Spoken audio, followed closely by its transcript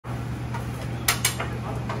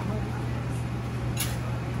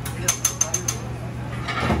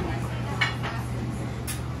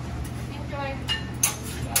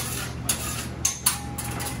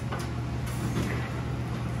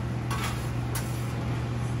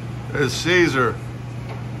It's Caesar.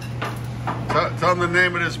 Tell them the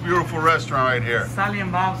name of this beautiful restaurant right here. Sally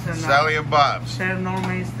and Bob's. And, Sally and Bob's. 10 North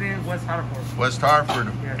Main Street, West Hartford. West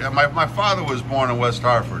Hartford. Yes. Yeah, my father was born in West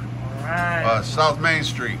Hartford. All right. South Main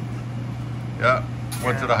Street. Yeah.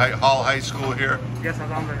 Went to the Hall High School here. Yes, I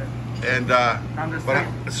remember it.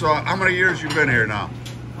 And so how many years you been here now?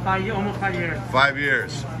 Almost 5 years. 5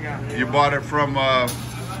 years. Yeah. You bought it from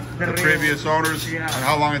the previous owners? Yeah. And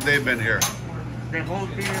how long have they been here? The whole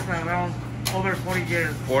thing is around over 40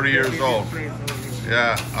 years. 40 years old.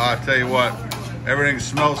 Yeah, I'll tell you what, everything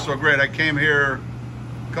smells so great. I came here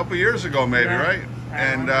a couple years ago maybe, Yeah. right?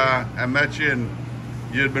 And I met you and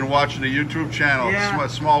you had been watching the YouTube channel. Yeah.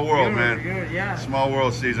 Small World, man. Yeah. Small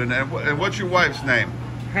World season. And what's your wife's name?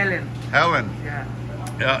 Helen. Helen. Yeah.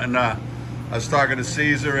 Yeah, and I was talking to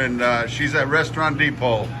Caesar, and she's at Restaurant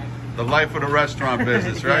Depot, the life of the restaurant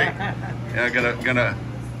business, right? Yeah, gonna.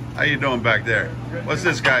 How you doing back there? What's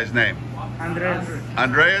this guy's name? Andres.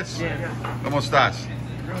 Andreas? Yeah. ¿Cómo estás?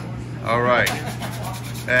 All right.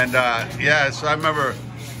 And yeah, so I remember.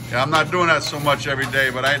 Yeah, I'm not doing that so much every day,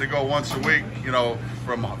 but I had to go once a week. You know,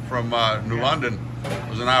 from New London. It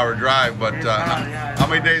was an hour drive, but how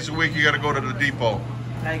many days a week you got to go to the depot?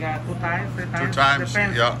 Like 2 times, 3 times. 2 times.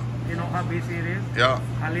 Depends. Yeah. You know how busy it is. Yeah.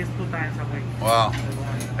 At least 2 times a week. Wow.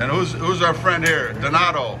 And who's our friend here?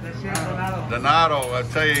 Donato. Donato, I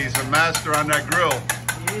tell you, he's a master on that grill.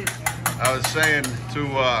 He is. I was saying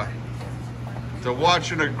to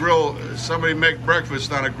watching a grill, somebody make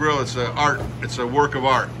breakfast on a grill, it's an art. It's a work of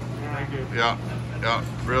art. Yeah, Yeah,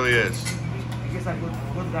 really is. he's a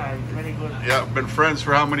good guy. Very good. Yeah, been friends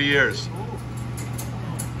for how many years?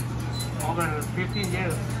 Over 15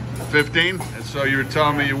 years. 15? And so you were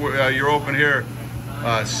telling me you're open here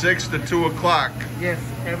 6 to 2 o'clock. Yes,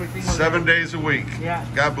 everything. 7 days a week. Yeah.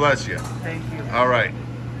 God bless you. Thank you. All right.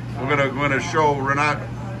 We're gonna show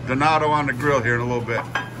Donato on the grill here in a little bit.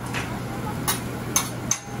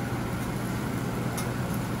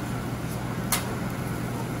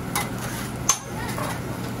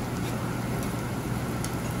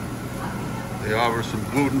 They offer some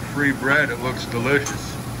gluten-free bread. It looks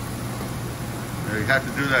delicious. You have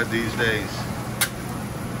to do that these days.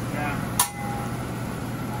 Yeah.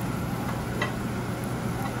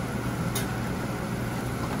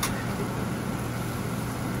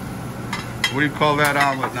 What do you call that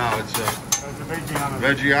omelet now? It's a Veggie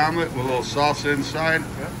Omelet. veggie omelet with a little salsa inside.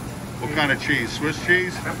 Yeah. What kind of cheese? Swiss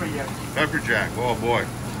cheese? Pepper jack. Pepper jack. Oh boy.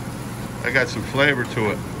 That got some flavor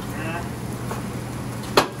to it. Yeah.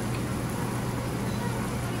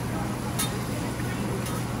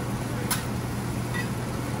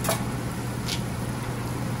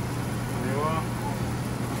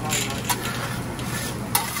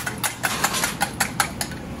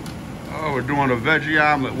 Oh, we're doing a veggie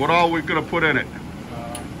omelet. What all we gonna put in it?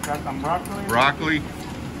 Got some broccoli. Broccoli,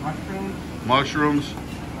 Mushrooms. mushrooms,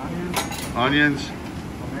 Onions. onions,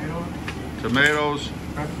 Tomatoes. tomatoes,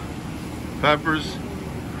 peppers,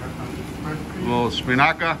 a little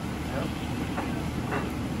spinaca. Yep.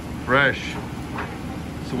 Fresh.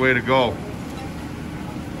 It's the way to go.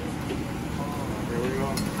 There we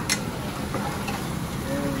go.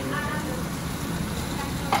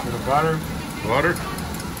 Little butter. Butter.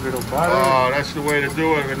 Little butter. Oh, that's the way to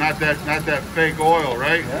do it. Not that fake oil,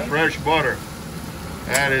 right? Yeah. Fresh butter.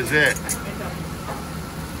 That is it.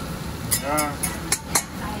 Yeah.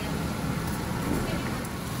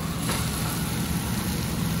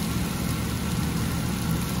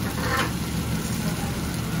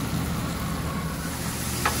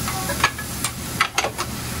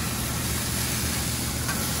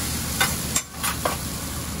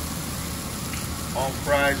 Home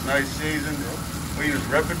fries, nice seasoned. We use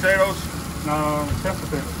red potatoes, No, chef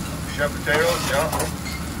potato. chef potatoes, yeah.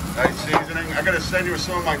 Nice seasoning. I gotta send you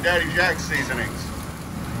some of my Daddy Jack seasonings.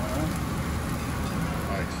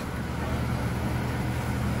 Nice.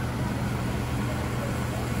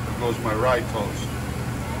 There goes my rye toast.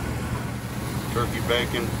 Turkey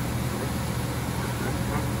bacon.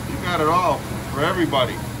 You got it all for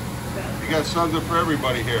everybody. You got something for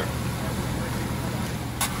everybody here.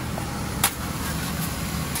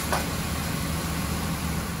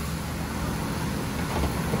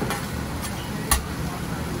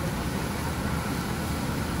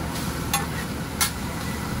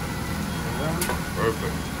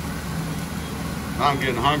 Perfect. Now I'm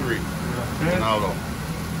getting hungry. Ronaldo.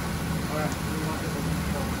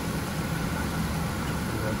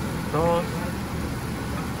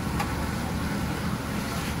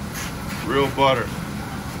 Real butter.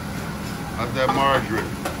 Not that margarine.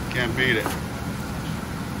 Can't beat it.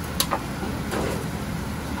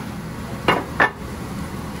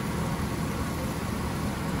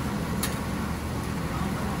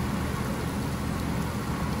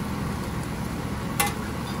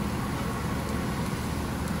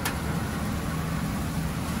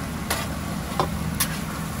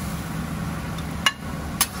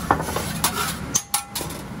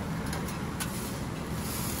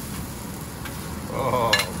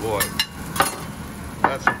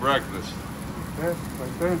 breakfast. Yes,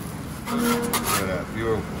 right there. Look at that,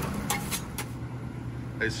 beautiful.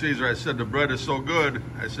 Hey Caesar, I said the bread is so good.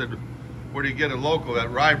 I said, where do you get it local?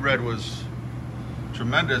 That rye bread was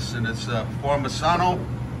tremendous, and it's Formasano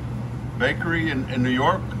Bakery in New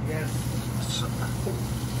York. Yes.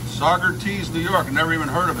 Saugerties, New York. I never even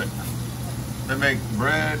heard of it. They make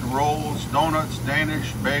bread, rolls, donuts,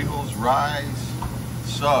 Danish, bagels, rye,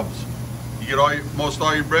 subs. You get most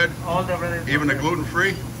all your bread? All the bread is even the there.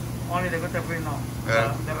 gluten-free? Only the gluten-free, no.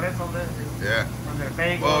 Yeah. The rest of it is Yeah. from the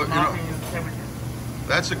bagels, Well, muffins, everything.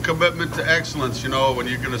 That's a commitment to excellence, you know, when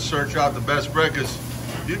you're going to search out the best bread, because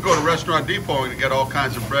you can go to Restaurant Depot and get all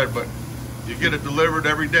kinds of bread, but you get it delivered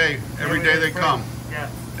every day they come. Yeah.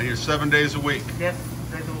 And you're 7 days a week. Yes,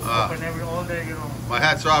 they do open all day, you know. My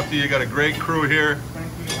hat's off to you. You got a great crew here.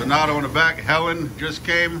 Thank you. Donato in the back. Helen just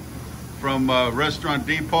came from Restaurant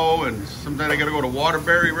Depot, and sometime I got to go to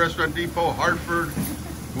Waterbury Restaurant Depot, Hartford.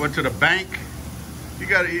 Went to the bank. You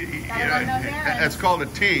got to. That's called a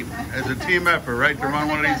team. It's a team effort, right? To run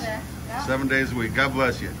one of these 7 days a week. God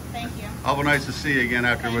bless you. Thank you. Awful nice to see you again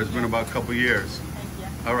after it's been about a couple years. Thank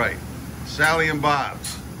you. All right, Sally and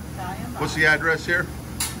Bob's. What's the address here?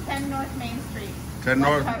 10 North Main Street. 10 West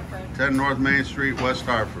North, Hartford. 10 North Main Street, West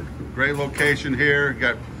Hartford. Great location here.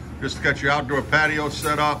 Just got your outdoor patio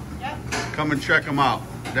set up. Yep. Come and check them out.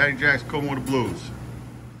 Daddy Jack's Cool with the Blues.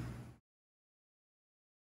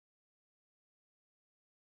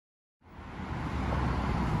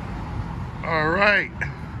 All right,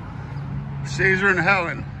 Caesar and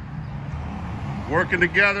Helen working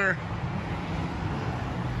together.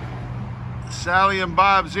 Sally and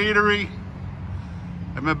Bob's Eatery.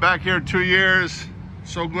 I've been back here 2 years.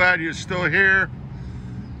 So glad you're still here.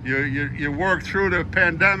 You worked through the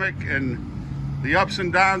pandemic and the ups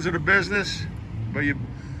and downs of the business, but you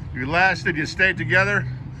lasted, you stayed together,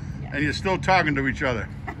 and you're still talking to each other.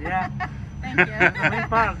 Yeah. Thank you.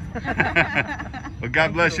 Well,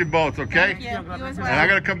 God bless you both, okay? Thank you. You as And I'm well.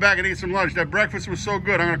 gonna come back and eat some lunch. That breakfast was so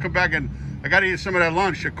good. I'm gonna come back and I gotta eat some of that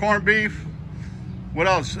lunch. Corned beef. What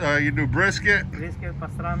else? You do brisket. Brisket,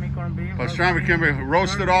 pastrami, corned beef. Pastrami, can we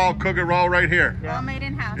roast it all, cook it all right here. Yeah. All made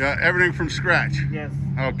in house. Yeah, everything from scratch. Yes.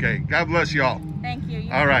 Okay. God bless you all. Thank you.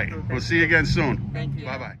 All right. We'll see you again soon. Thank you.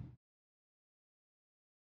 Bye-bye.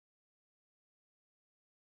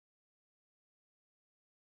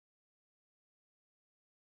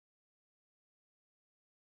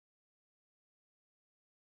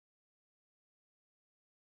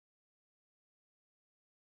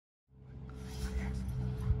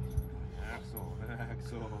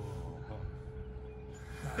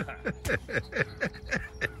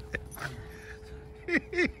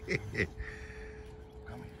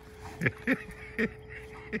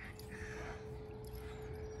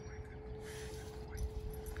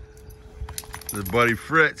 This buddy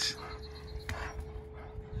Fritz.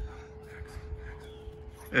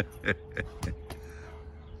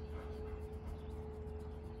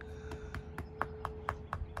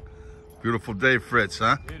 Beautiful day, Fritz,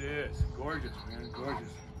 huh? It is. Gorgeous, man. Gorgeous.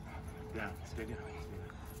 Yeah, stay down.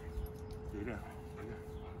 Stay down.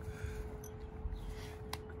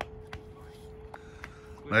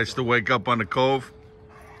 Nice to wake up on the cove.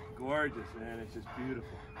 Gorgeous, man. It's just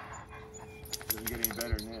beautiful. Doesn't get any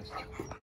better than this.